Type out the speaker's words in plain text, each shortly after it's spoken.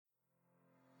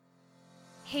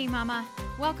Hey Mama,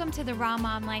 welcome to the Raw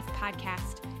Mom Life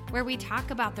podcast, where we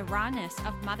talk about the rawness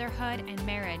of motherhood and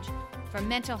marriage, from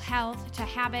mental health to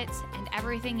habits and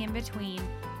everything in between,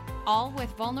 all with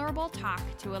vulnerable talk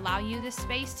to allow you the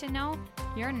space to know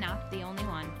you're not the only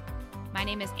one. My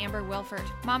name is Amber Wilford,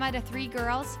 mama to 3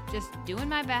 girls, just doing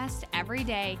my best every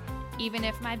day, even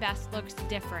if my best looks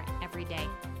different every day.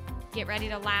 Get ready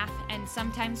to laugh and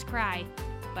sometimes cry,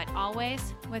 but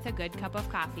always with a good cup of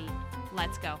coffee.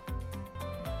 Let's go.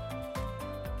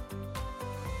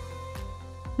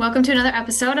 Welcome to another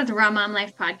episode of the Raw Mom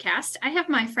Life podcast. I have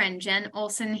my friend Jenn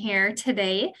Olson here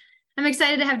today. I'm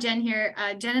excited to have Jenn here.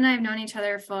 Jenn and I have known each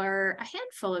other for a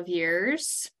handful of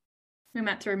years. We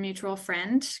met through a mutual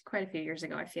friend quite a few years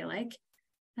ago, I feel like.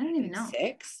 I don't even know.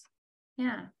 6?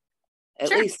 Yeah. At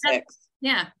least 6.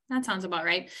 Yeah, that sounds about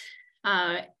right.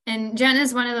 And Jenn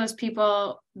is one of those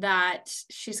people that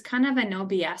she's kind of a no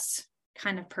BS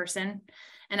kind of person.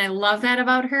 And I love that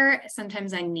about her.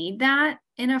 Sometimes I need that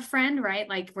in a friend, right?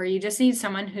 Like where you just need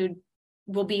someone who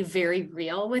will be very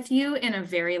real with you in a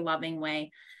very loving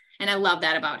way. And I love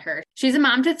that about her. She's a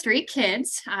mom to 3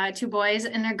 kids, 2 boys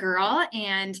and a girl.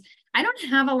 And I don't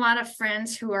have a lot of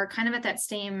friends who are kind of at that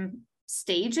same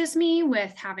stage as me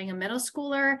with having a middle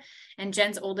schooler. And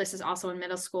Jenn's oldest is also in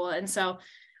middle school. And so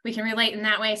we can relate in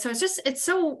that way. So it's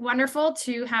so wonderful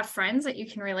to have friends that you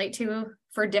can relate to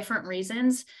for different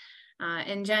reasons.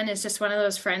 And Jenn is just one of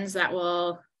those friends that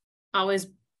will always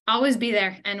be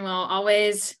there and will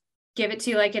always give it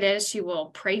to you like it is. She will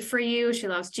pray for you. She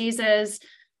loves Jesus.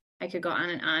 I could go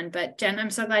on and on, but Jenn, I'm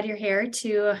so glad you're here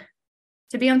to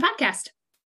be on the podcast.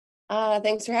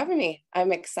 Thanks for having me.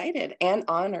 I'm excited and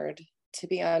honored to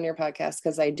be on your podcast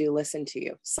because I do listen to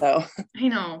you. So I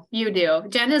know you do.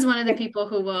 Jenn is one of the people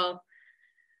who will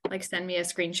like send me a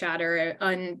screenshot or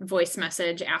a voice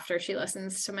message after she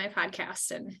listens to my podcast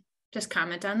and just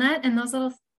comment on that. And those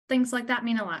little things like that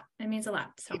mean a lot. It means a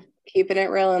lot. So keeping it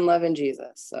real and loving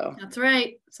Jesus. So that's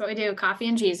right. That's what we do. Coffee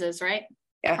and Jesus, right?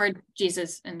 Yeah. Or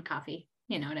Jesus and coffee.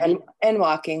 You know what I mean? And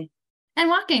walking. And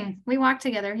walking. We walk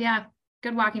together. Yeah.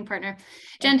 Good walking partner.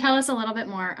 Jenn, tell us a little bit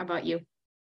more about you.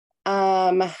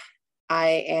 I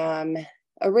am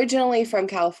originally from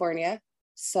California,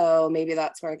 so maybe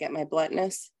that's where I get my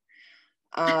bluntness.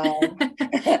 You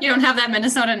don't have that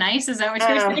Minnesota nice? Is that what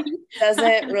you're saying?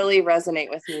 Doesn't really resonate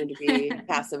with me to be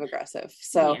passive aggressive.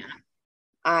 So yeah.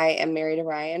 I am married to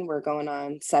Ryan. We're going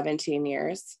on 17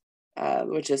 years,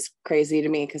 which is crazy to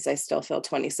me because I still feel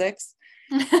 26.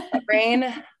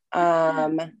 Brain.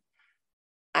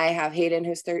 I have Hayden,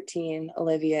 who's 13,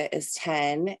 Olivia is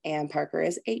 10, and Parker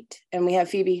is 8. And we have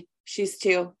Phoebe. She's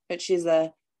 2, but she's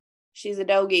a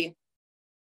doggy.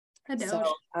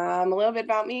 So a little bit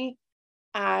about me.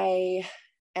 I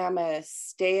am a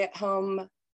stay-at-home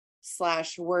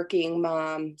 / working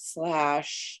mom /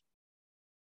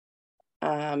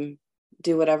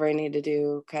 do whatever I need to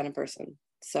do kind of person.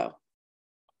 So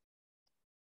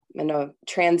I'm in a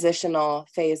transitional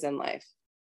phase in life,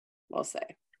 we'll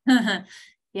say.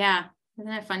 Yeah.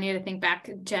 Isn't it funny to think back?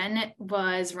 Jenn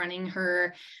was running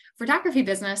her photography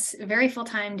business very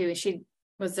full-time. She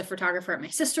was the photographer at my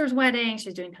sister's wedding.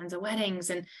 She's doing tons of weddings.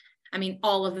 And I mean,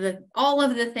 all of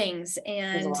the things.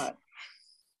 And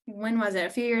when was it? A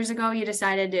few years ago, you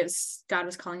decided God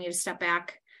was calling you to step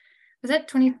back. Was that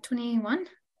 2021?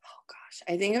 Oh gosh,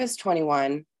 I think it was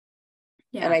 21.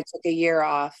 Yeah. And I took a year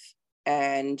off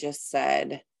and just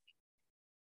said,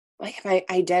 like, my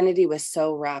identity was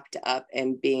so wrapped up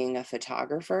in being a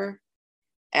photographer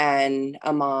and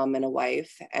a mom and a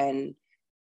wife. And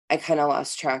I kind of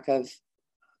lost track of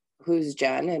who's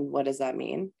Jenn and what does that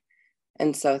mean?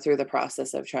 And so through the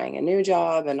process of trying a new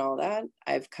job and all that,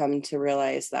 I've come to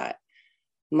realize that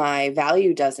my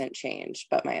value doesn't change,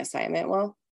 but my assignment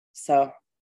will. So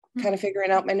kind of figuring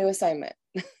out my new assignment.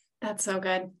 That's so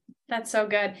good. That's so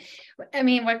good. I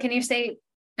mean, what can you say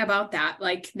about that?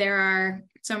 Like, there are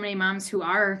so many moms who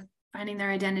are finding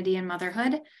their identity in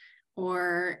motherhood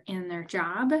or in their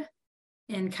job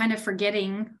and kind of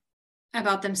forgetting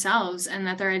about themselves and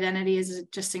that their identity is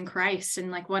just in Christ.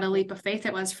 And like, what a leap of faith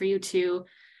it was for you to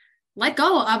let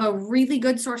go of a really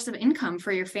good source of income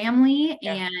for your family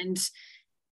and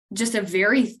just a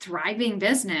very thriving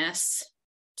business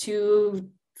to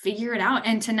figure it out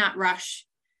and to not rush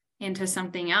into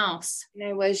something else. And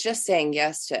I was just saying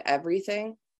yes to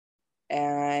everything.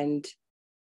 And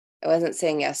I wasn't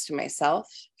saying yes to myself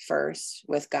first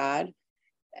with God.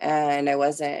 And I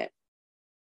wasn't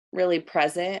really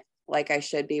present like I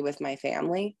should be with my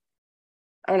family.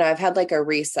 I don't know. I've had like a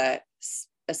reset,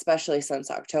 especially since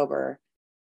October.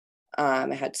 I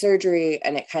had surgery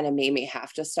and it kind of made me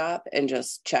have to stop and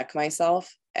just check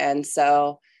myself. And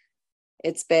so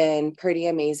it's been pretty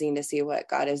amazing to see what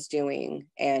God is doing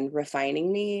and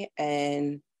refining me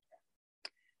and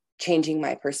changing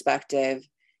my perspective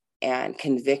and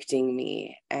convicting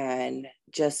me and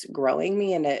just growing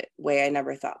me in a way I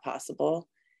never thought possible.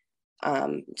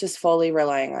 Just fully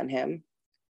relying on him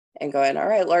and going, all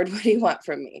right, Lord, what do you want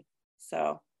from me?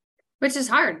 So, which is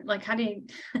hard. Like, how do you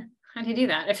do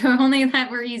that? If only that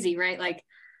were easy, right? Like,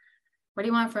 what do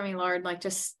you want from me, Lord? Like,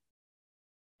 just,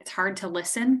 it's hard to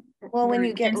listen. Well, when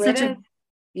you get rid of,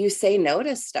 you say no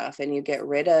to stuff and you get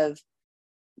rid of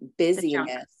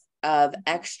busyness of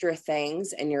extra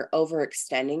things and you're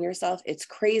overextending yourself, it's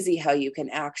crazy how you can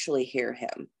actually hear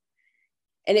him.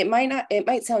 And it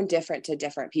might sound different to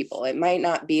different people. It might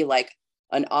not be like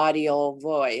an audio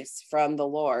voice from the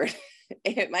Lord.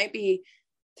 It might be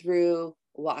through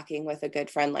walking with a good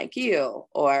friend like you,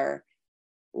 or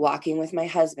walking with my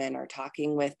husband, or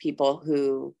talking with people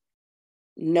who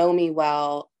know me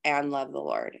well and love the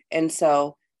Lord. And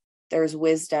so there's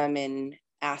wisdom in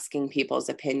asking people's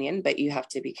opinion, but you have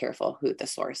to be careful who the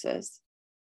source is.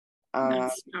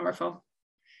 That's powerful.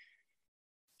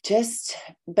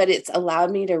 But it's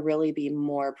allowed me to really be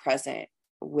more present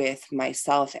with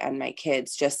myself and my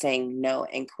kids, just saying no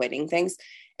and quitting things.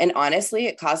 And honestly,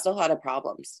 it caused a lot of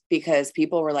problems because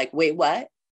people were like, wait, what?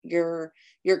 You're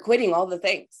quitting all the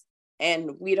things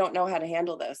and we don't know how to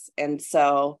handle this. And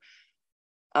so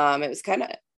it was kind of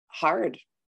hard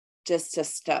just to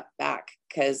step back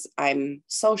because I'm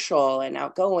social and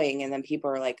outgoing. And then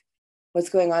people are like, what's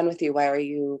going on with you? Why are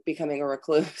you becoming a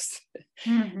recluse?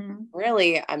 Mm-hmm.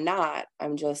 Really, I'm not.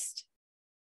 I'm just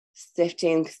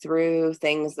sifting through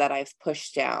things that I've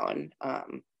pushed down.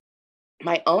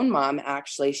 My own mom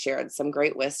actually shared some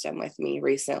great wisdom with me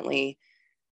recently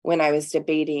when I was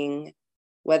debating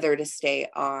whether to stay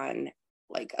on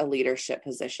like a leadership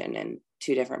position in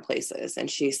 2 different places. And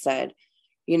she said,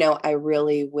 I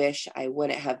really wish I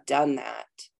wouldn't have done that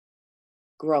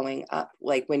growing up.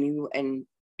 Like when you and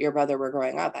your brother were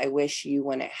growing up, I wish you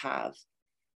wouldn't have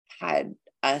had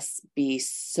us be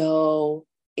so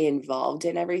involved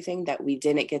in everything that we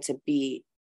didn't get to be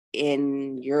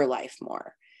in your life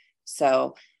more.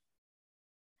 So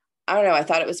I don't know. I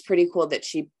thought it was pretty cool that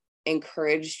she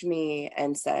encouraged me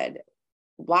and said,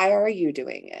 why are you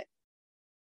doing it?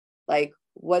 Like,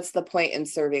 what's the point in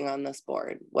serving on this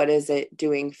board? What is it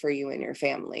doing for you and your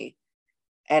family?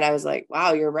 And I was like,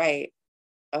 wow, you're right.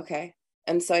 Okay.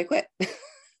 And so I quit.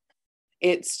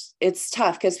 It's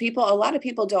tough because a lot of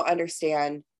people don't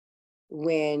understand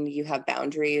when you have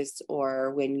boundaries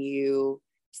or when you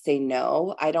say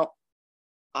no. I don't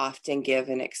often give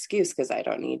an excuse because I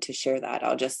don't need to share that.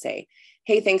 I'll just say,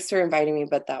 hey, thanks for inviting me,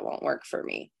 but that won't work for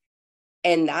me.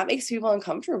 And that makes people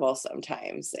uncomfortable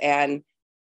sometimes. And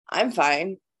I'm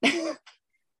fine.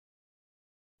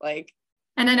 Like,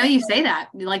 and I know you say that,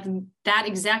 like that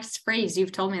exact phrase,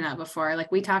 you've told me that before.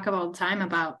 Like we talk about all the time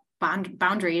about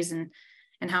boundaries and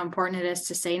how important it is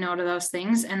to say no to those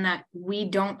things, and that we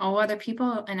don't owe other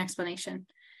people an explanation.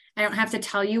 I don't have to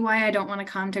tell you why I don't want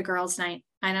to come to girls' night.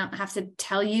 I don't have to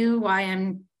tell you why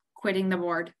I'm quitting the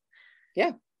board.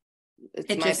 Yeah.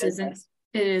 It just isn't.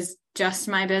 It is just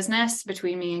my business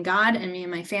between me and God and me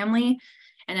and my family.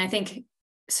 And I think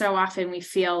so often we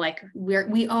feel like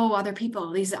we owe other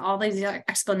people all these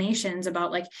explanations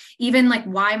about like, even like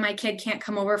why my kid can't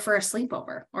come over for a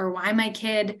sleepover or why my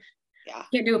kid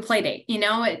can't do a play date.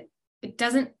 It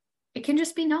doesn't, it can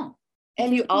just be no.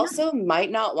 And you also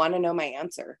might not want to know my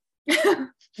answer.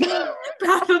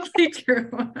 Probably true.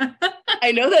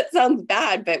 I know that sounds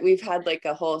bad, but we've had like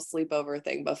a whole sleepover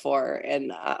thing before,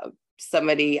 and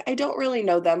somebody, I don't really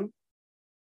know them,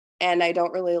 and I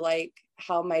don't really like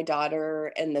how my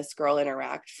daughter and this girl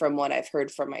interact from what I've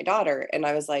heard from my daughter. And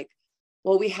I was like,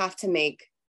 well, we have to make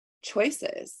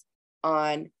choices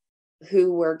on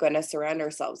who we're going to surround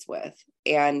ourselves with.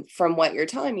 And from what you're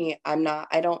telling me,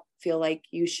 I don't feel like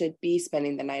you should be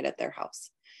spending the night at their house.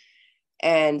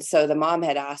 And so the mom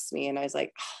had asked me, and I was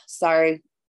like, oh, sorry,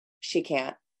 she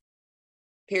can't,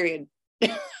 period.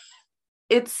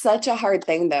 It's such a hard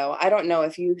thing though. I don't know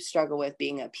if you struggle with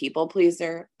being a people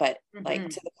pleaser, but like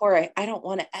to the core, I don't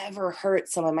want to ever hurt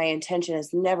someone. My intention is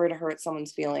never to hurt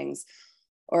someone's feelings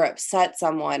or upset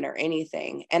someone or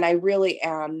anything. And I really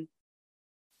am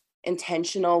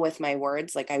intentional with my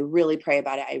words. Like I really pray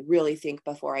about it. I really think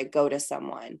before I go to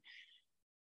someone,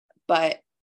 but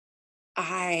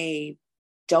I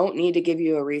don't need to give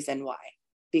you a reason why,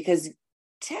 because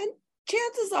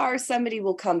chances are somebody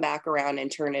will come back around and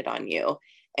turn it on you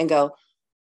and go,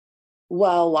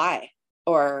 well, why?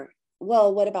 Or,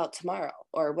 well, what about tomorrow?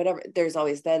 Or whatever. There's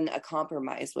always then a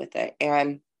compromise with it.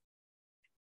 And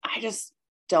I just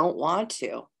don't want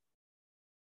to.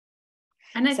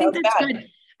 And I think that's good.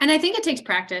 And I think it takes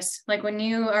practice. Like when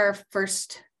you are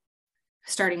first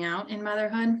starting out in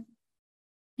motherhood,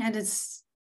 and it's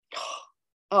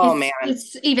man,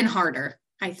 it's even harder,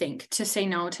 I think, to say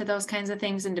no to those kinds of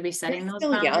things and to be setting those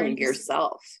boundaries. Young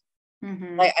yourself.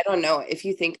 Mm-hmm. Like, I don't know if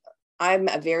you think I'm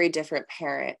a very different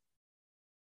parent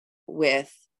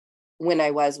with when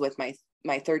I was with my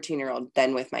 13-year-old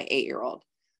than with my 8-year-old.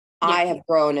 Yeah. I have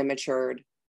grown and matured,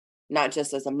 not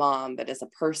just as a mom, but as a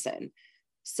person.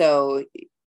 So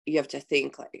you have to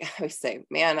think, like I always say,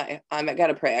 man, I got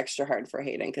to pray extra hard for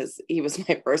Hayden because he was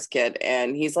my first kid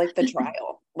and he's like the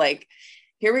trial. Like,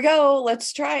 here we go.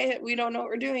 Let's try it. We don't know what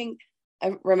we're doing.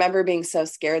 I remember being so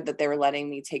scared that they were letting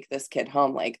me take this kid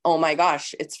home. Like, oh my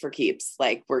gosh, it's for keeps.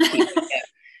 Like, we're keeping it,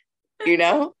 you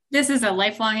know? This is a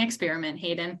lifelong experiment,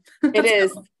 Hayden. It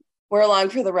is. We're along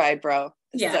for the ride, bro.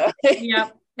 Yeah. So.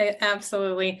 Yep.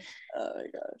 Absolutely. Oh my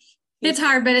gosh. It's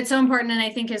hard, but it's so important. And I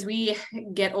think as we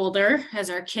get older, as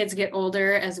our kids get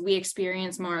older, as we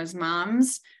experience more as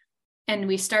moms, and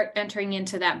we start entering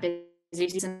into that busy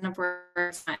season of where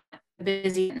it's not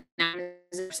busy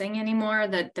nursing anymore,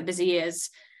 that the busy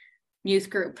is youth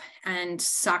group and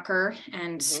soccer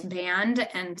and band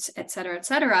and et cetera,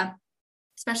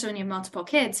 especially when you have multiple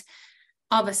kids,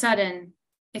 all of a sudden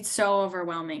it's so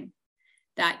overwhelming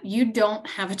that you don't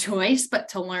have a choice but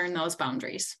to learn those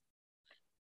boundaries.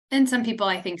 And some people,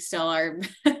 I think, still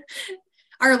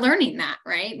are learning that,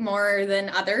 right, more than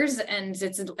others. And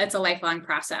it's a lifelong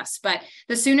process. But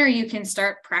the sooner you can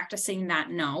start practicing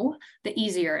that no, the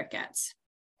easier it gets.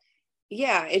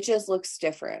 Yeah, it just looks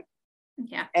different.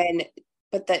 Yeah.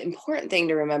 But the important thing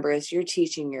to remember is you're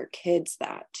teaching your kids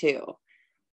that too.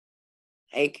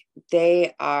 Like,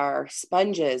 they are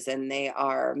sponges and they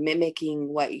are mimicking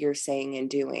what you're saying and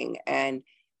doing. And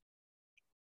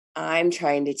I'm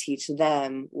trying to teach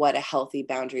them what a healthy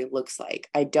boundary looks like.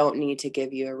 I don't need to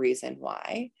give you a reason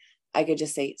why. I could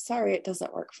just say, sorry, it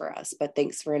doesn't work for us, but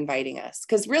thanks for inviting us.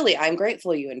 Because really, I'm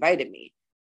grateful you invited me.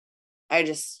 I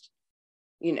just,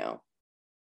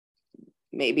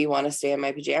 maybe want to stay in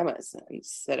my pajamas and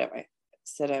sit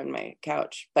on my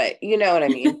couch. But you know what I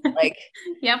mean? Like,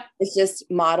 yep. It's just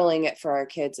modeling it for our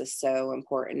kids is so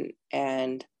important.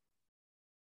 And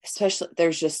especially,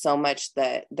 there's just so much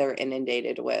that they're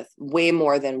inundated with, way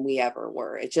more than we ever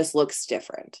were. It just looks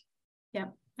different. Yeah,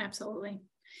 absolutely.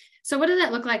 So what does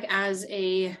that look like as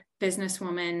a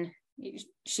businesswoman?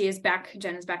 Jenn is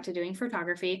back to doing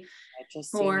photography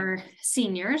for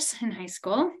seniors in high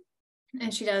school.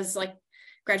 And she does like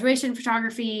graduation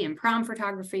photography and prom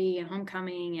photography and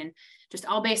homecoming and just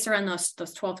all based around those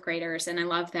 12th graders. And I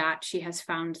love that she has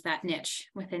found that niche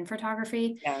within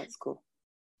photography. Yeah, that's cool.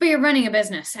 But you're running a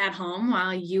business at home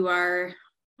while you are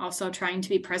also trying to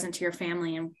be present to your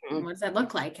family. And what does that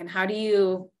look like? And how do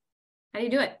you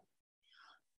do it?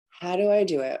 How do I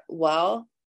do it? Well,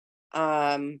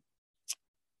 I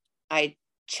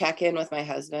check in with my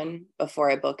husband before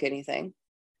I book anything.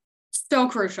 So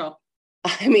crucial.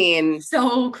 I mean,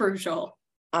 so crucial.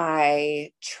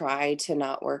 I try to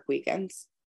not work weekends,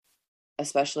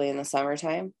 especially in the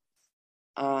summertime.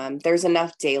 There's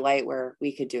enough daylight where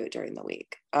we could do it during the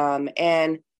week.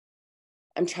 And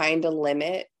I'm trying to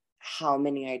limit how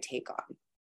many I take on.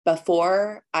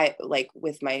 Before,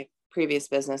 with my previous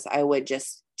business, I would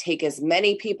just take as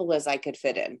many people as I could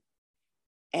fit in.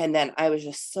 And then I was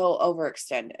just so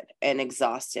overextended and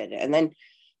exhausted. And then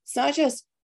it's not just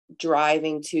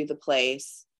driving to the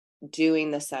place,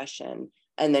 doing the session,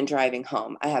 and then driving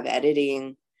home. I have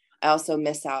editing. I also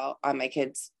miss out on my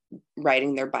kids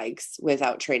riding their bikes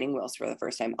without training wheels for the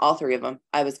first time. All 3 of them.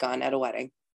 I was gone at a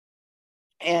wedding.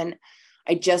 And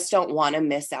I just don't want to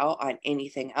miss out on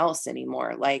anything else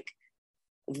anymore. Like,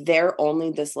 they're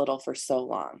only this little for so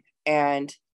long.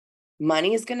 And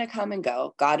money is going to come and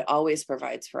go. God always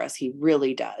provides for us. He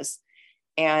really does.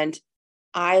 And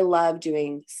I love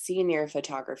doing senior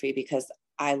photography because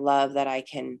I love that I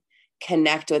can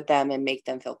connect with them and make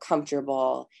them feel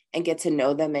comfortable and get to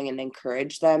know them and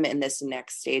encourage them in this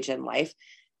next stage in life.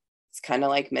 It's kind of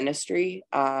like ministry.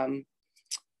 And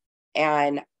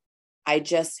I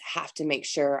just have to make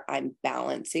sure I'm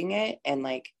balancing it and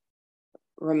like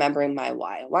remembering my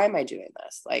why. Why am I doing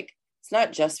this? Like, it's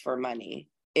not just for money.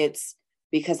 It's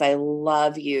because I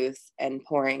love youth and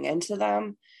pouring into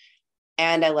them.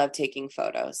 And I love taking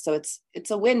photos. So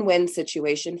it's a win-win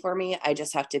situation for me. I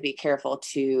just have to be careful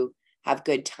to have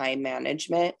good time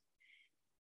management.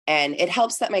 And it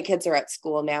helps that my kids are at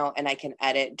school now and I can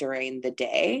edit during the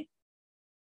day.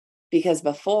 because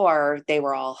before they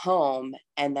were all home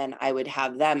and then I would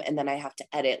have them and then I have to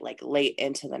edit like late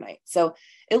into the night. So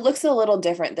it looks a little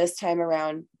different this time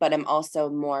around, but I'm also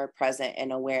more present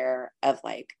and aware of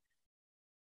like,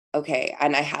 okay.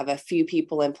 And I have a few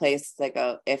people in place that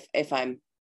go, if I'm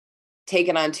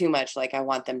taking on too much, like I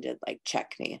want them to like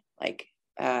check me like,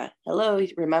 hello,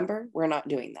 remember, we're not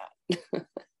doing that.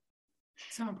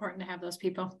 So important to have those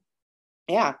people.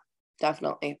 Yeah,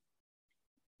 definitely.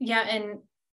 Yeah. And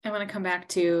I want to come back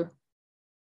to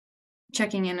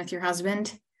checking in with your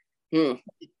husband.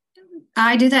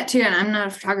 I do that too. And I'm not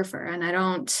a photographer and I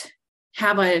don't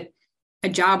have a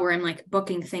job where I'm like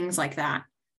booking things like that.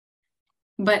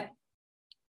 But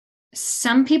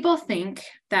some people think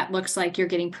that looks like you're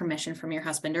getting permission from your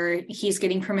husband or he's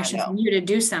getting permission from you to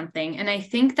do something. And I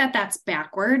think that that's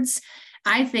backwards.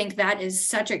 I think that is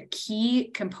such a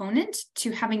key component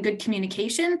to having good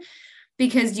communication,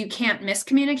 because you can't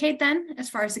miscommunicate then as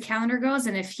far as the calendar goes.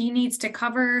 And if he needs to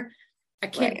cover a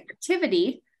kid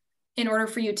activity in order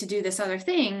for you to do this other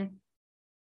thing,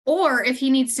 or if he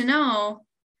needs to know,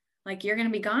 like, you're going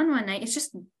to be gone one night, it's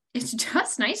just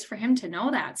nice for him to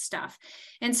know that stuff.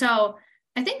 And so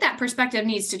I think that perspective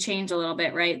needs to change a little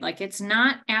bit, right? Like, it's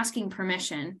not asking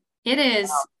permission. It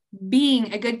is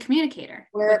being a good communicator.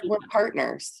 We're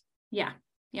partners. Yeah.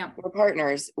 Yeah. We're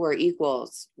partners. We're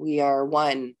equals. We are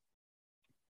one.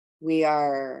 We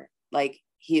are like,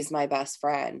 he's my best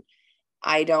friend.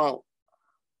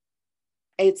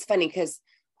 It's funny because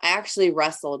I actually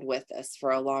wrestled with this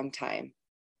for a long time.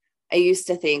 I used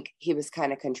to think he was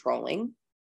kind of controlling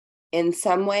in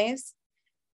some ways,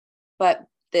 but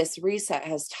this reset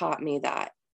has taught me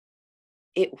that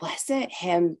it wasn't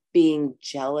him being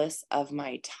jealous of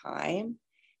my time.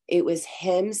 It was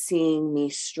him seeing me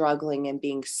struggling and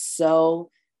being so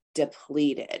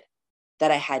depleted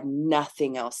that I had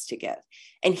nothing else to give.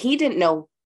 And he didn't know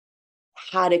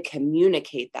how to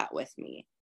communicate that with me.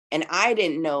 And I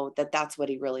didn't know that that's what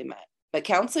he really meant. But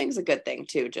counseling is a good thing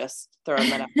too, just throwing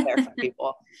that out there for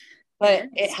people. But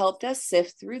it helped us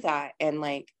sift through that and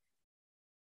like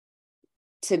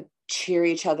to cheer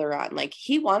each other on. Like,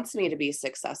 he wants me to be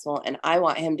successful and I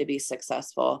want him to be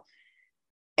successful.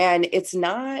 And it's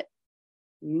not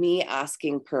me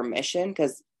asking permission,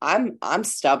 because I'm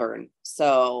stubborn.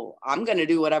 So I'm going to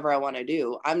do whatever I want to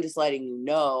do. I'm just letting you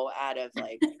know out of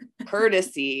like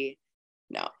courtesy.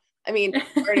 No, I mean,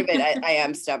 part of it, I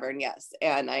am stubborn. Yes.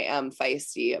 And I am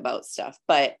feisty about stuff,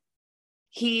 but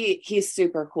he's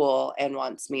super cool and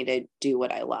wants me to do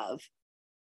what I love.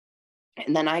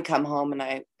 And then I come home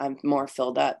and I'm more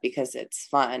filled up because it's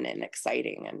fun and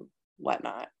exciting and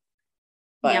whatnot.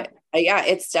 But yeah,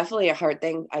 it's definitely a hard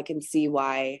thing. I can see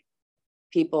why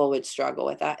people would struggle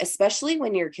with that, especially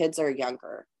when your kids are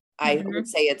younger. I would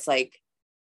say it's like,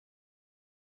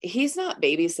 he's not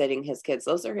babysitting his kids.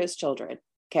 Those are his children.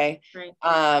 Okay.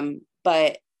 Right.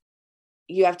 But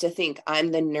you have to think,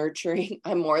 I'm more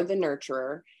the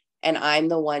nurturer, and I'm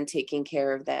the one taking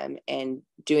care of them and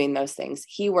doing those things.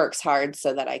 He works hard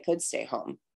so that I could stay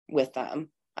home with them.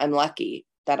 I'm lucky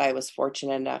that I was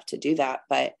fortunate enough to do that,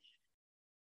 but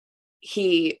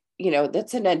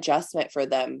that's an adjustment for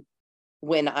them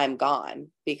when I'm gone,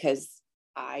 because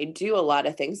I do a lot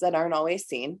of things that aren't always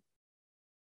seen.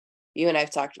 You and I've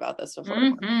talked about this before.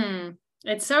 Mm-hmm.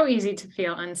 It's so easy to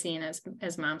feel unseen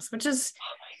as moms, which is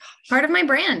part of my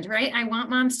brand, right? I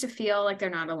want moms to feel like they're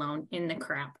not alone in the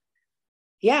crap.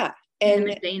 Yeah. And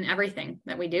in everything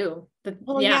that we do.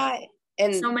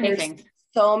 And so many things.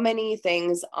 So many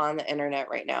things on the internet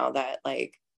right now that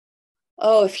like,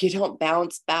 oh, if you don't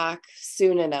bounce back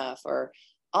soon enough, or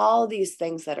all these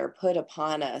things that are put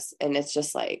upon us. And it's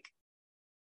just like,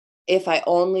 if I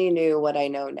only knew what I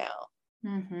know now.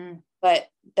 Mm-hmm. But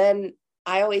then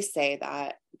I always say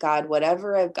that, God,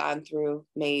 whatever I've gone through,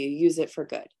 may you use it for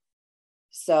good.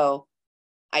 So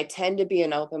I tend to be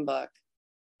an open book.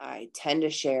 I tend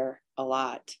to share a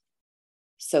lot,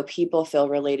 so people feel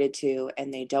related to,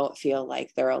 and they don't feel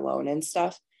like they're alone and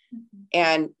stuff. Mm-hmm.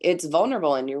 And it's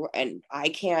vulnerable, and I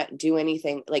can't do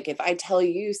anything. Like, if I tell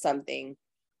you something,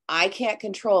 I can't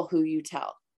control who you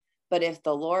tell. But if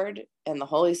the Lord and the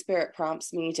Holy Spirit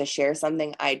prompts me to share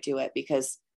something, I do it,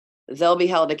 because they'll be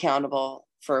held accountable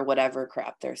for whatever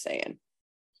crap they're saying.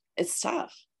 It's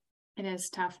tough. It is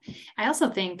tough. I also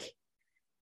think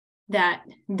that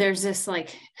there's this,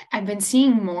 like, I've been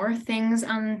seeing more things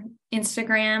on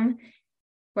Instagram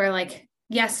where, like,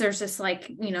 yes, there's this, like,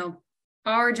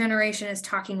 our generation is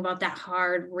talking about that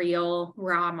hard, real,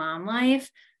 raw mom life.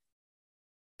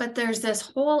 But there's this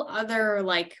whole other,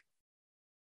 like,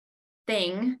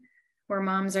 thing where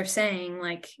moms are saying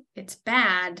like, it's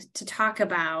bad to talk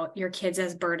about your kids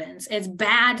as burdens. It's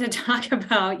bad to talk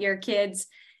about your kids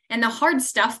and the hard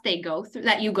stuff they go through,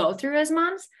 that you go through as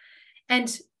moms.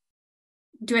 And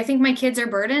do I think my kids are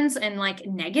burdens and like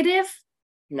negative?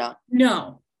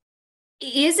 No.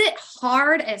 Is it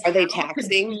hard as are they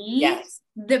taxing? Yes.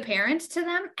 The parent to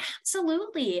them?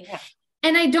 Absolutely. Yeah.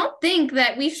 And I don't think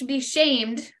that we should be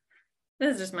shamed.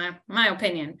 This is just my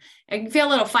opinion. I feel a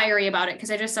little fiery about it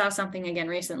because I just saw something again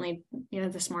recently,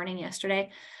 this morning, yesterday.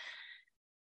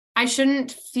 I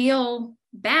shouldn't feel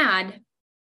bad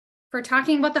for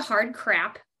talking about the hard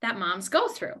crap that moms go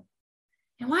through.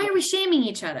 And why are we shaming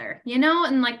each other?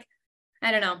 And like,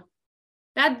 I don't know.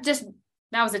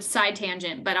 That was a side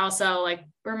tangent, but also like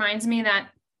reminds me that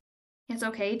it's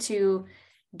okay to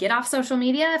get off social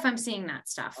media if I'm seeing that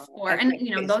stuff.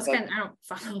 Those kinds, I don't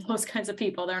follow those kinds of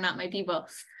people. They're not my people.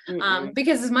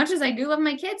 Because as much as I do love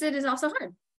my kids, it is also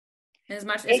hard. And as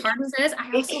hard as it is,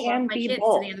 I also love my kids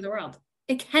to the end of the world.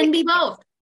 It can be both.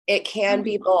 It can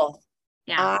be both.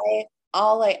 Yeah.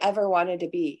 All I ever wanted to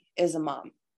be is a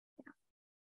mom.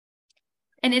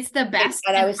 And it's the best.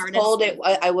 And I was told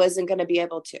I wasn't going to be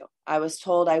able to. I was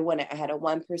told I wouldn't. I had a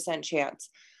 1% chance.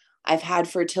 I've had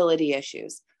fertility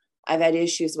issues. I've had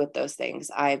issues with those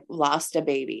things. I've lost a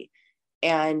baby.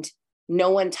 And no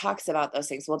one talks about those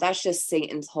things. Well, that's just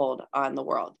Satan's hold on the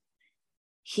world.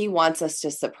 He wants us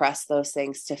to suppress those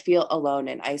things, to feel alone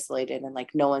and isolated and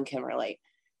like no one can relate.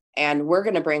 And we're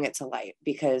going to bring it to light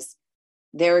because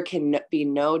there can be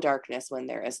no darkness when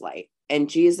there is light. And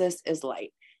Jesus is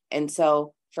light. And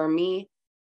so for me,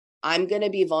 I'm going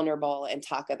to be vulnerable and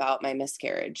talk about my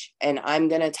miscarriage. And I'm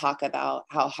going to talk about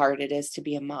how hard it is to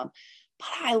be a mom. But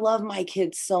I love my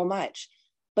kids so much.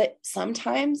 But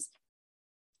sometimes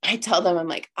I tell them, I'm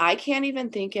like, I can't even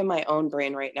think in my own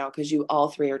brain right now because you all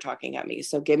three are talking at me.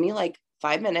 So give me like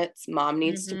 5 minutes. Mom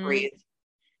needs to breathe.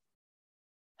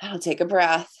 I'll take a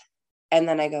breath. And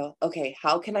then I go, okay,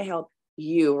 how can I help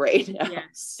you right now?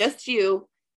 Yes. Just you.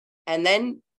 And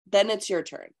then it's your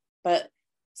turn. But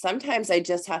sometimes I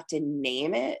just have to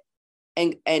name it.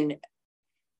 And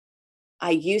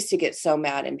I used to get so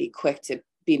mad and be quick to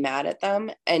be mad at them.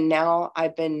 And now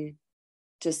I've been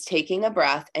just taking a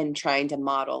breath and trying to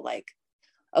model like,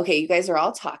 okay, you guys are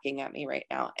all talking at me right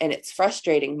now. And it's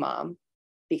frustrating, Mom,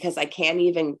 because I can't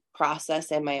even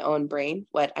process in my own brain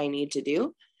what I need to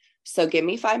do. So give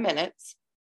me 5 minutes.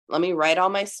 Let me write all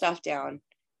my stuff down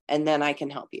and then I can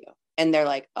help you. And they're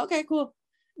like, okay, cool.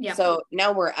 Yeah. So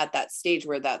now we're at that stage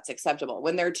where that's acceptable.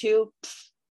 When they're two,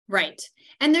 right.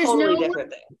 And there's totally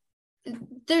different thing.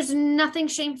 There's nothing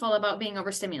shameful about being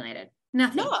overstimulated.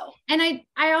 Nothing. No. And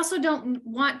I also don't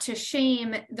want to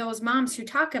shame those moms who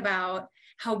talk about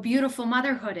how beautiful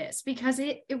motherhood is, because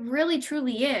it really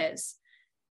truly is.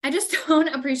 I just don't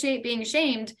appreciate being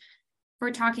shamed for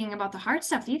talking about the hard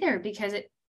stuff either, because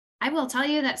I will tell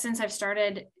you that since I've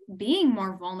started being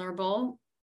more vulnerable,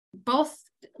 both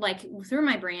like through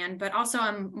my brand, but also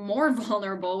I'm more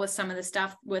vulnerable with some of the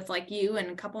stuff with like you and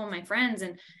a couple of my friends.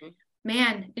 And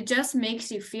man, it just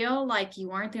makes you feel like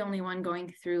you aren't the only one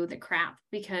going through the crap,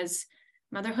 because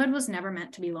motherhood was never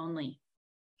meant to be lonely.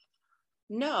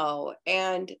 No.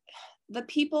 And the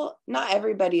people, not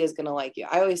everybody is going to like you.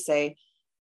 I always say,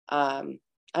 I'm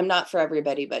not for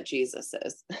everybody, but Jesus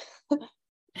is.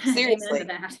 Seriously.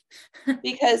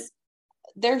 Because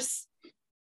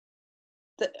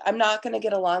I'm not going to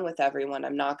get along with everyone.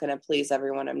 I'm not going to please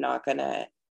everyone. I'm not going to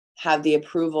have the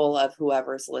approval of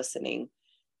whoever's listening.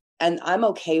 And I'm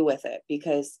okay with it,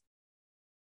 because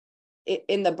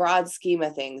in the broad scheme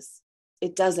of things,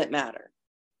 it doesn't matter.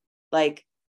 Like,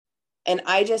 and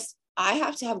I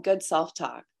have to have good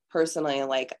self-talk personally.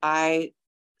 Like, I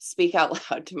speak out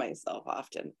loud to myself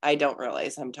often. I don't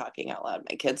realize I'm talking out loud.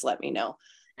 My kids let me know,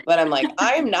 but I'm like,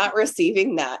 I am not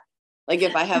receiving that. Like,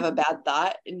 if I have a bad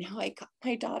thought, and now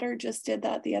my daughter just did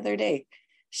that the other day.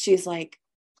 She's like,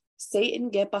 Satan,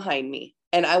 get behind me.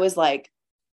 And I was like,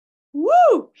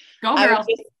 woo! Go girl.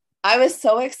 I was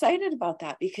so excited about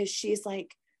that, because she's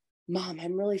like, Mom,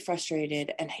 I'm really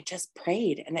frustrated. And I just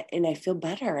prayed and I feel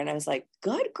better. And I was like,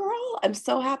 good girl. I'm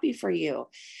so happy for you.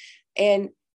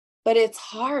 But it's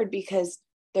hard because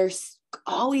there's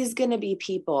always going to be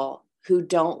people who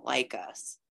don't like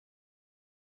us.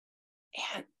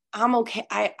 And I'm okay.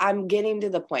 I'm getting to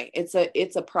the point. It's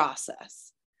a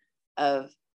process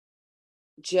of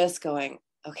just going,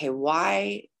 okay,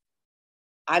 why?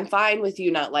 I'm fine with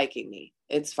you not liking me.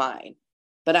 It's fine.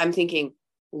 But I'm thinking,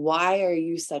 why are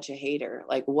you such a hater?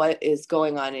 Like, what is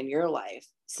going on in your life?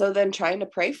 So then trying to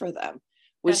pray for them,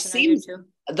 which seems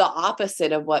the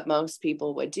opposite of what most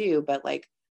people would do. But like,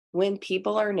 when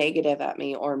people are negative at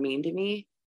me or mean to me,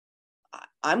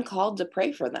 I'm called to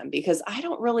pray for them because I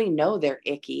don't really know they're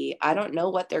icky. I don't know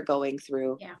what they're going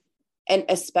through. Yeah. And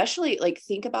especially like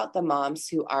think about the moms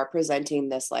who are presenting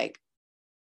this like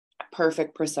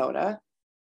perfect persona.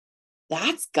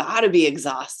 That's got to be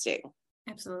exhausting.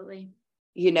 Absolutely.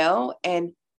 You know,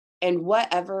 and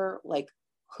whatever, like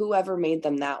whoever made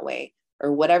them that way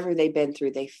or whatever they've been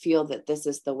through, they feel that this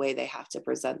is the way they have to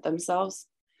present themselves.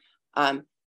 I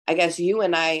guess you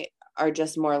and I are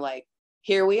just more like,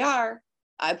 here we are.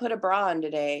 I put a bra on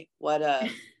today. What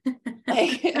like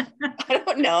I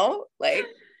don't know. Like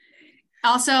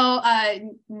also,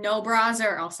 no bras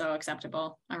are also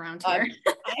acceptable around here.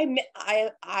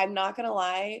 I'm not gonna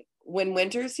lie. When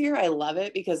winter's here, I love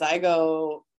it because I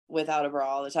go without a bra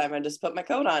all the time. I just put my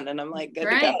coat on and I'm like good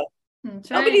to go. That's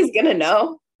Nobody's right. gonna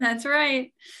know. That's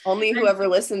right. Only whoever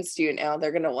listens to you now,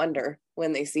 they're gonna wonder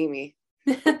when they see me.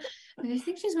 Do you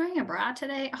think she's wearing a bra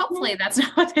today? Hopefully that's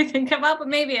not what they think about, but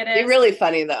maybe it is. It'd be really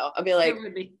funny though. I'll be like, it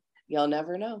would be. You'll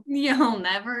never know. You'll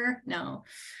never know.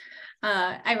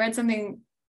 I read something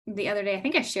the other day. I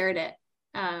think I shared it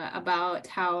about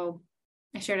how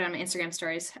I shared it on my Instagram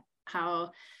stories,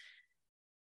 how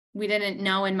we didn't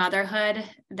know in motherhood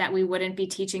that we wouldn't be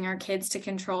teaching our kids to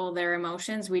control their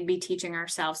emotions. We'd be teaching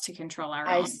ourselves to control our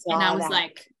own. And I was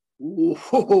like,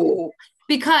 ooh.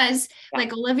 Because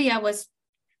like Olivia was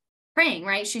praying,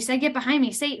 right? She said, get behind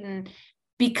me, Satan,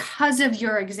 because of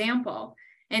your example.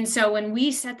 And so when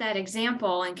we set that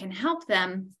example and can help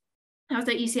them, I was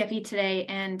at ECFE today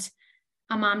and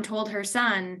a mom told her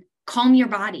son, calm your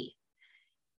body.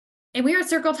 And we were at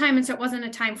circle time. And so it wasn't a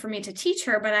time for me to teach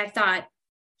her, but I thought,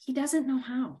 he doesn't know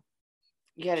how.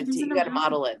 You got to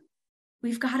model it.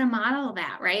 We've got to model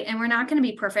that, right? And we're not going to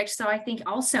be perfect. So I think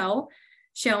also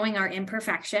showing our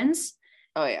imperfections.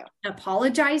 Oh yeah.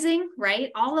 Apologizing, right?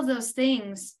 All of those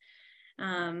things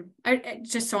are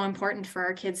just so important for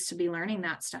our kids to be learning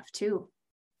that stuff too.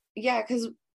 Yeah, because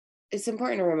it's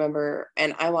important to remember,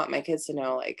 and I want my kids to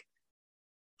know, like,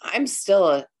 I'm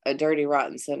still a dirty,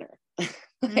 rotten sinner.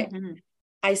 Mm-hmm.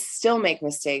 I still make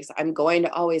mistakes. I'm going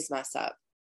to always mess up.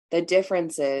 The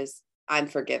difference is I'm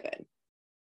forgiven.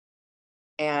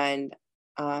 And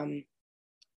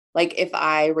like if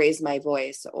I raise my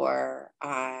voice or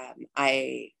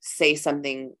I say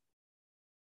something,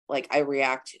 like I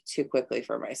react too quickly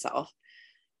for myself,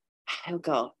 I'll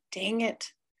go, dang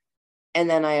it. And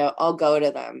then I'll go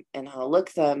to them and I'll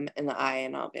look them in the eye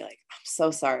and I'll be like, I'm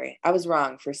so sorry. I was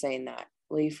wrong for saying that.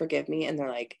 Will you forgive me? And they're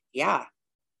like, yeah.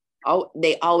 Oh,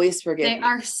 they always forgive me. They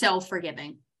are so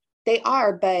forgiving. They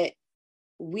are, but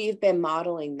we've been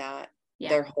modeling that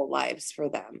their whole lives for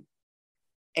them.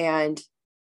 And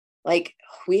like,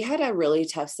 we had a really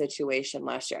tough situation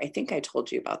last year. I think I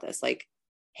told you about this. Like,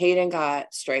 Hayden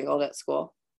got strangled at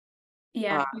school.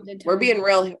 Yeah. We're being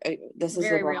real. This is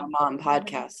a Raw Mom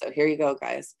podcast. So here you go,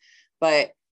 guys.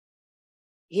 But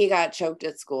he got choked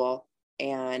at school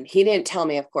and he didn't tell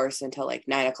me, of course, until like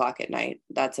 9:00 at night.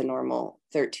 That's a normal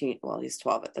 13. Well, he's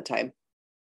 12 at the time.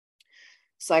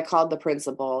 So I called the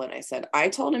principal and I said, I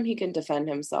told him he can defend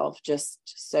himself, just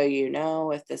so you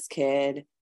know, if this kid,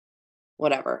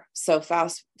 whatever. So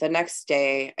fast, the next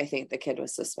day, I think the kid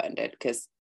was suspended because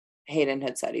Hayden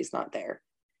had said he's not there.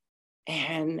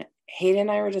 And Hayden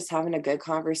and I were just having a good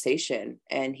conversation.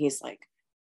 And he's like,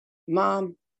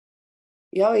 Mom,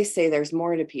 you always say there's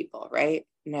more to people, right?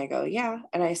 And I go, yeah.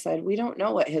 And I said, we don't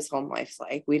know what his home life's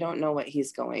like. We don't know what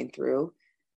he's going through.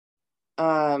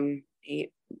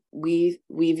 We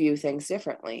view things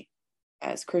differently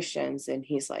as Christians. And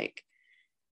he's like,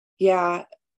 yeah,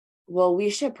 well, we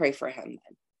should pray for him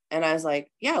then. And I was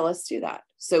like, yeah, let's do that.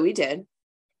 So we did.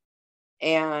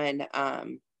 And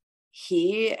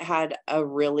he had a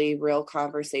really real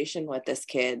conversation with this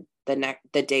kid the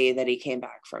day that he came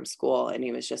back from school. And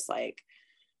he was just like,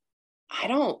 I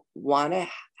don't want to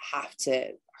have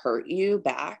to hurt you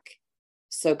back.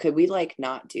 So could we like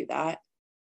not do that?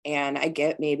 And I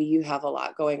get maybe you have a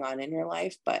lot going on in your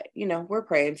life, but you know, we're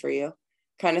praying for you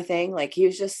kind of thing. Like he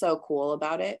was just so cool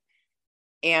about it.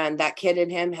 And that kid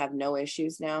and him have no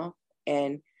issues now.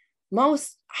 And I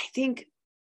think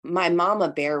my mama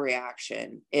bear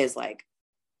reaction is like,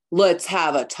 let's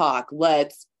have a talk.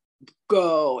 Let's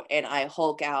go. And I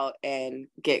hulk out and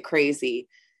get crazy.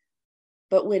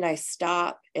 But when I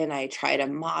stop and I try to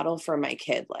model for my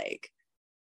kid, like,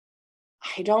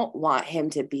 I don't want him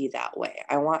to be that way.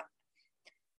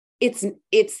 It's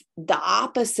the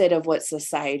opposite of what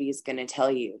society is going to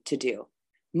tell you to do.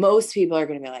 Most people are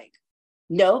going to be like,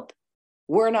 nope,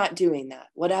 we're not doing that,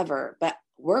 whatever. But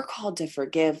we're called to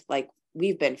forgive like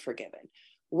we've been forgiven.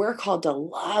 We're called to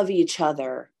love each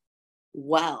other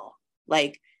well,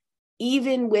 like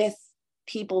even with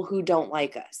people who don't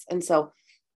like us. And so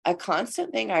a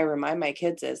constant thing I remind my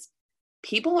kids is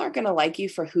people aren't going to like you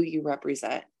for who you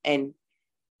represent, and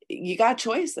you got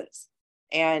choices.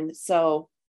 And so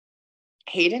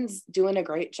Hayden's doing a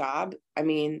great job. I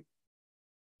mean,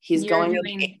 You're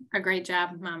doing a great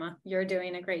job, Mama. You're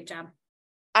doing a great job.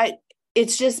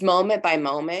 It's just moment by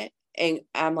moment. And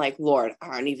I'm like, Lord,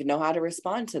 I don't even know how to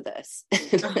respond to this.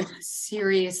 Oh,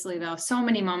 seriously though, so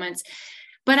many moments.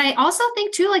 But I also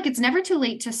think too, like it's never too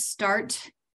late to start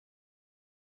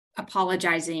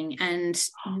apologizing and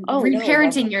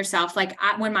reparenting yourself. Like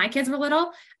when my kids were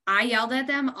little, I yelled at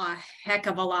them a heck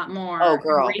of a lot more. Oh,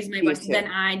 girl, raised my voice than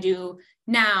I do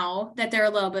now that they're a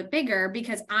little bit bigger,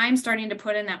 because I'm starting to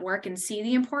put in that work and see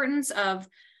the importance of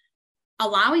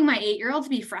allowing my 8-year-old to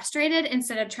be frustrated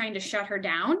instead of trying to shut her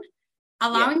down,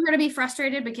 allowing her to be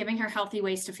frustrated, but giving her healthy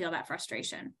ways to feel that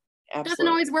frustration. Absolutely. Doesn't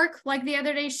always work. Like the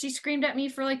other day, she screamed at me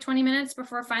for like 20 minutes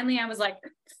before finally I was like,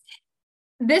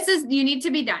 you need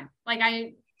to be done. Like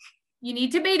you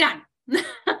need to be done.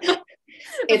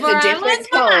 It's a different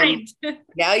tone.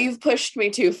 Now you've pushed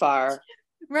me too far.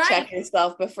 Right. Check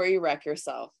yourself before you wreck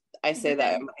yourself. I say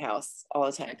that in my house all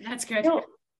the time. That's good. No,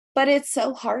 but it's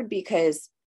so hard because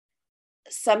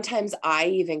sometimes I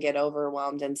even get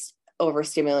overwhelmed and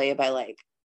overstimulated by like,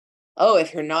 oh,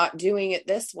 if you're not doing it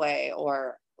this way,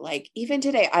 or like even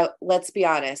today, let's be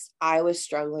honest, I was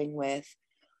struggling with,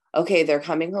 okay, they're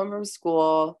coming home from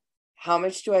school. How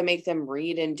much do I make them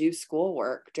read and do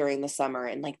schoolwork during the summer?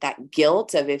 And like that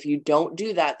guilt of, if you don't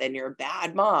do that, then you're a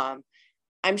bad mom.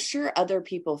 I'm sure other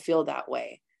people feel that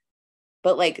way.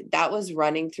 But like that was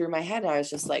running through my head. And I was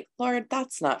just like, Lord,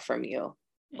 that's not from you.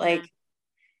 Yeah. Like,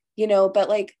 but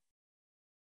like,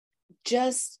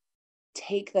 just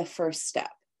take the first step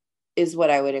is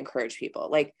what I would encourage people.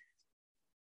 Like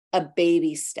a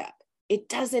baby step. It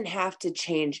doesn't have to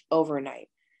change overnight.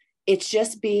 It's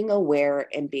just being aware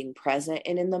and being present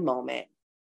and in the moment.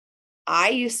 I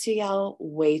used to yell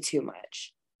way too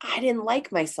much. I didn't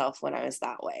like myself when I was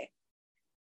that way.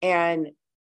 And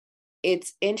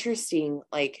it's interesting.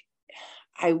 Like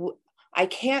I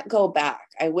can't go back.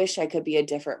 I wish I could be a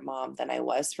different mom than I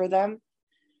was for them.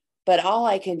 But all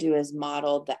I can do is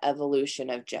model the evolution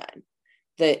of Jenn,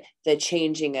 the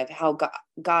changing of how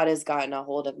God has gotten a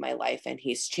hold of my life, and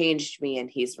he's changed me and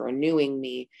he's renewing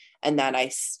me, and that I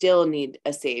still need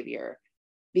a savior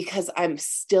because I'm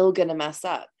still going to mess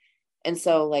up. And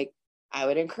so like, I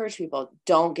would encourage people,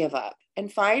 don't give up,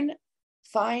 and find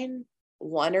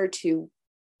one or two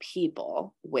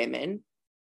people, women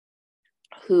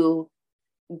who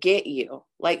get you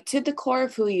like to the core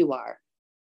of who you are,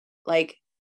 like,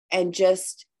 and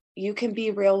just, you can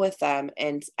be real with them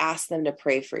and ask them to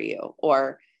pray for you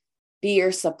or be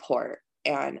your support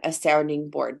and a sounding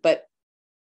board. But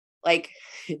like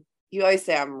you always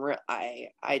say,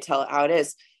 I tell it how it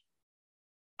is.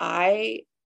 I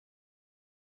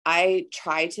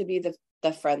try to be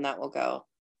the friend that will go,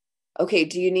 okay,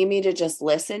 do you need me to just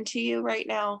listen to you right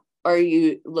now? Or are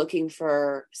you looking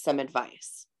for some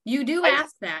advice? You do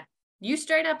ask that. You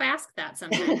straight up ask that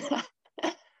sometimes.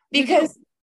 Because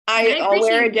I'll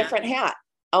wear a different hat.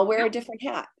 I'll wear a different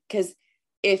hat. Because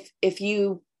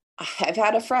I've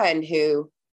had a friend who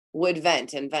would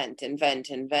vent and vent and vent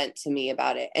and vent to me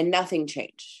about it, and nothing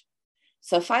changed.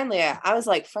 So finally I was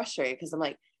like frustrated because I'm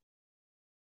like,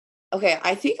 okay,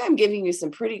 I think I'm giving you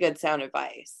some pretty good sound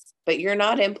advice, but you're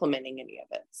not implementing any of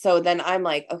it. So then I'm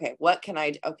like, okay, what can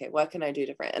I do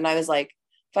different? And I was like,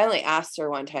 finally asked her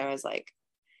one time, I was like,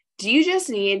 do you just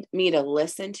need me to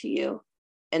listen to you?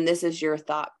 And this is your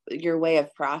thought, your way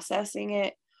of processing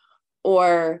it?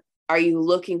 Or are you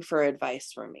looking for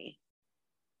advice from me?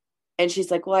 And she's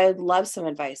like, well, I'd love some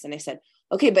advice. And I said,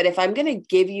 okay, but if I'm going to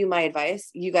give you my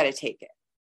advice, you got to take it,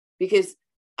 because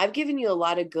I've given you a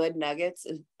lot of good nuggets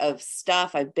of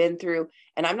stuff I've been through.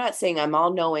 And I'm not saying I'm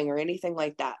all knowing or anything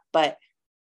like that, but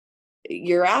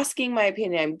you're asking my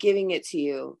opinion. I'm giving it to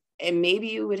you. And maybe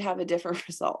you would have a different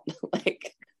result.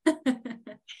 Like,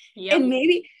 yep.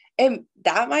 And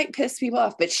that might piss people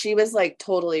off, but she was like,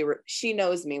 totally, she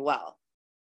knows me well,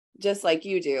 just like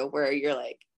you do, where you're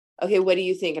like, okay, what do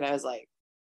you think? And I was like,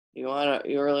 you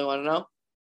really want to know?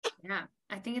 Yeah.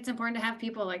 I think it's important to have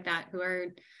people like that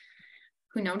who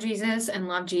know Jesus and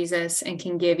love Jesus and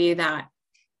can give you that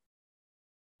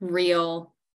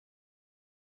real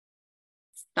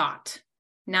thought,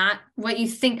 not what you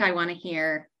think I want to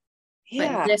hear,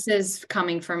 but this is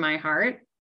coming from my heart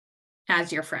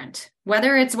as your friend,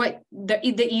 whether it's what the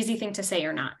easy thing to say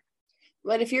or not.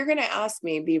 But if you're going to ask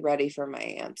me, be ready for my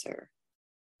answer.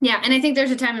 Yeah. And I think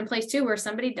there's a time and place too, where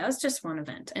somebody does just want to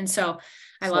vent. And so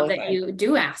I love that you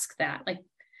do ask that. Like,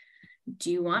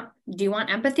 do you want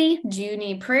empathy? Do you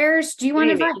need prayers? Do you want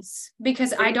advice?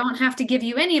 Because I don't have to give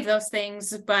you any of those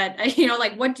things, but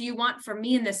like, what do you want from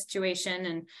me in this situation?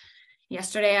 And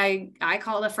yesterday I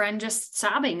called a friend just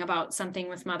sobbing about something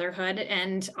with motherhood.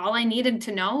 And all I needed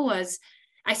to know was,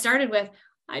 I started with,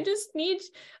 I just need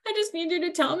you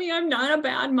to tell me I'm not a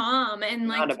bad mom. And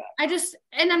like,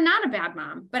 and I'm not a bad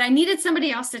mom, but I needed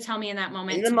somebody else to tell me in that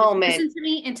moment, in the moment, listen to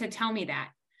me and to tell me that.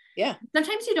 Yeah.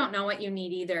 Sometimes you don't know what you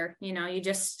need either. You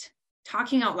just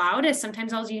talking out loud is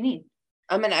sometimes all you need.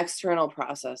 I'm an external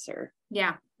processor.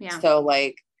 Yeah. Yeah. So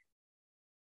like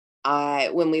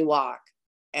when we walk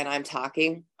and I'm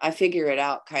talking, I figure it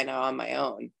out kind of on my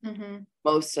own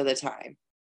most of the time.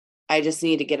 I just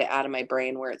need to get it out of my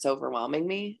brain where it's overwhelming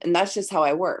me. And that's just how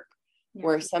I work. Yeah.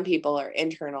 Where some people are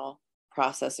internal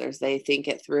processors, they think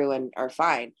it through and are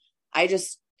fine. I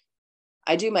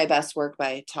do my best work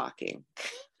by talking.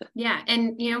 Yeah.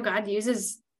 And, God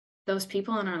uses those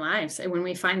people in our lives. And when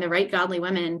we find the right godly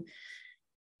women,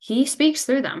 he speaks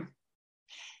through them.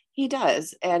 He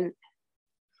does. And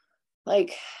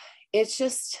like, it's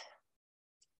just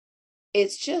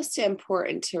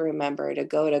important to remember to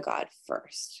go to God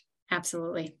first.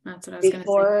 Absolutely. That's what I was going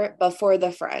to say. Before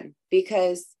the friend,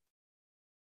 because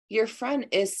your friend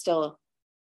is still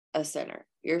a sinner.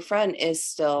 Your friend is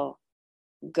still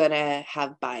going to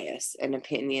have bias and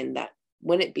opinion that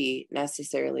wouldn't be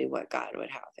necessarily what God would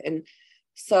have. And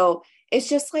so it's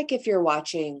just like if you're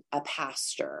watching a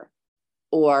pastor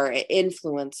or an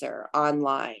influencer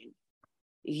online,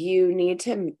 you need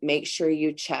to make sure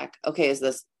you check, okay, is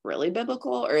this really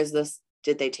biblical, or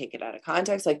did they take it out of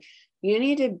context? Like, you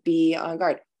need to be on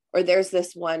guard. Or there's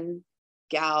this one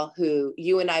gal who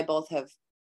you and I both have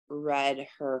read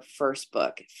her first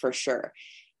book for sure.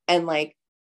 And like,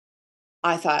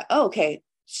 I thought, oh, okay,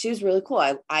 she was really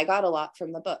cool. I got a lot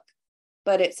from the book.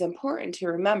 But it's important to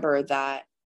remember that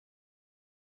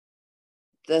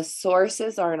the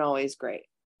sources aren't always great.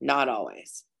 Not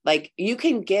always. Like, you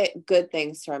can get good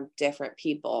things from different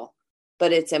people,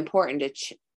 but it's important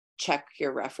to check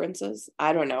your references.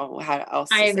 I don't know how else.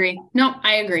 I agree. No,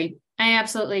 I agree. I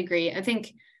absolutely agree. I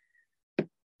think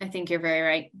you're very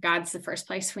right. God's the first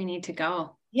place we need to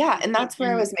go. Yeah. And that's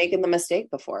where I was making the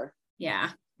mistake before. Yeah.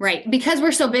 Right. Because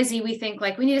we're so busy, we think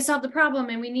like we need to solve the problem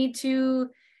and we need to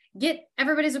get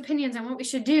everybody's opinions on what we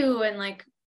should do. And like,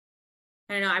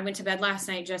 I don't know, I went to bed last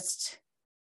night just,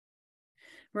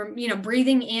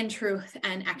 breathing in truth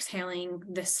and exhaling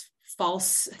this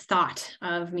false thought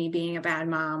of me being a bad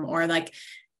mom, or like,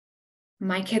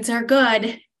 my kids are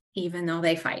good, even though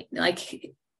they fight. Like,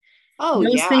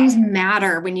 those things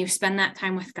matter when you spend that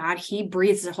time with God. He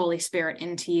breathes the Holy Spirit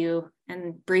into you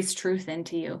and breathes truth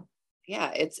into you.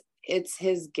 Yeah, it's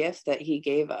his gift that he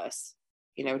gave us.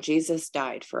 Jesus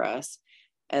died for us,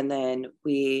 and then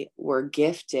we were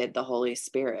gifted the Holy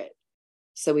Spirit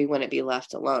so we wouldn't be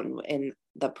left alone. And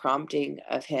the prompting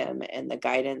of him and the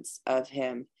guidance of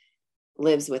him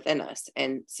lives within us.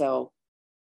 And so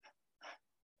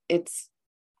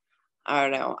I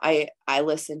don't know, I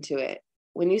listen to it.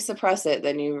 When you suppress it,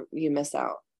 then you miss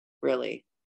out, really.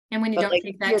 And when you don't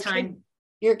take that time.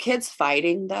 Your kids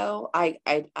fighting, though, I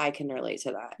can relate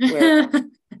to that. Where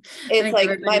it's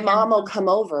like my mom will come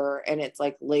over and it's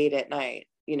like late at night.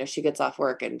 She gets off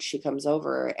work and she comes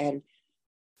over and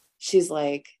she's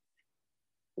like,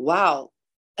 wow,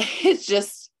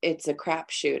 it's a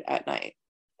crapshoot at night.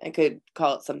 I could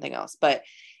call it something else, but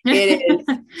it is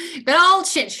good old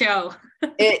shit show.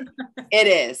 It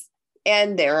is.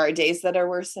 And there are days that are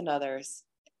worse than others.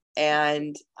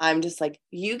 And I'm just like,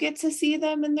 you get to see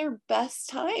them in their best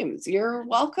times. You're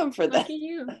welcome for that. Look at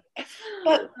you.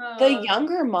 But the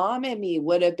younger mom in me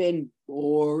would have been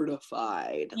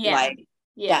mortified. Yeah.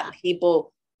 That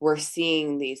people were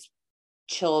seeing these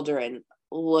children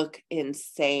look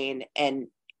insane and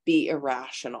be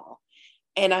irrational.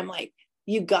 And I'm like,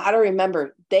 you got to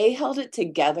remember, they held it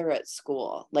together at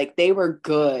school. Like, they were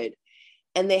good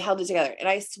and they held it together. And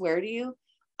I swear to you,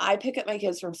 I pick up my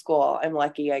kids from school. I'm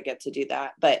lucky I get to do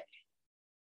that. But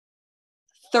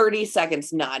 30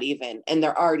 seconds, not even. And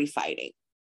they're already fighting.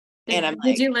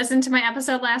 Did you listen to my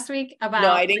episode last week about?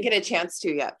 No, I didn't get a chance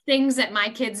to yet. Things that my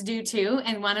kids do too.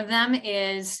 And one of them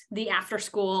is the after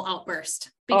school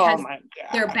outburst, because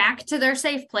they're back to their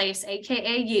safe place,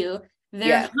 AKA you.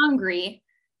 They're hungry.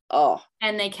 Oh.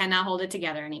 And they cannot hold it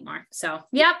together anymore. So,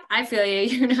 yep, I feel you.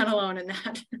 You're not alone in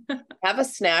that. Have a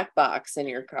snack box in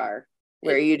your car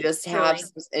where you just have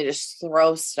and just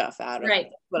throw stuff out of it. Right.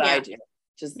 That's what I do.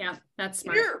 That's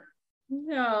smart.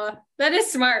 No, that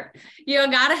is smart. You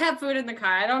gotta have food in the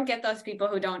car. I don't get those people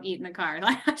who don't eat in the car.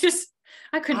 Like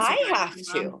I couldn't. I have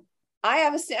to. I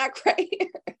have a snack right here.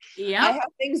 Yeah. I have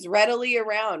things readily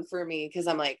around for me because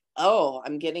I'm like, oh,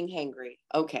 I'm getting hangry.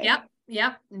 Okay.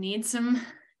 Yep. Need some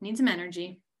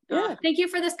energy. Yeah. Thank you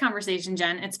for this conversation,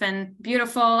 Jenn. It's been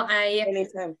beautiful.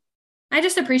 Anytime. I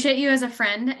just appreciate you as a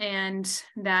friend and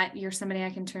that you're somebody I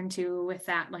can turn to with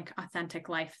that like authentic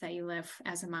life that you live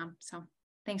as a mom. So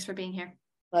thanks for being here.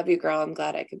 Love you, girl. I'm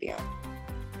glad I could be on.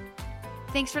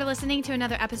 Thanks for listening to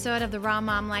another episode of the Raw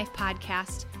Mom Life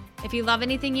podcast. If you love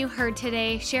anything you heard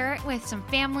today, share it with some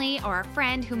family or a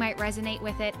friend who might resonate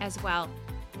with it as well.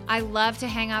 I love to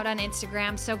hang out on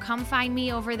Instagram, so come find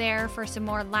me over there for some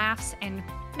more laughs and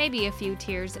maybe a few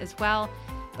tears as well,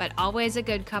 but always a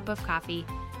good cup of coffee.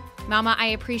 Mama, I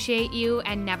appreciate you,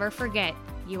 and never forget,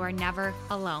 you are never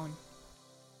alone.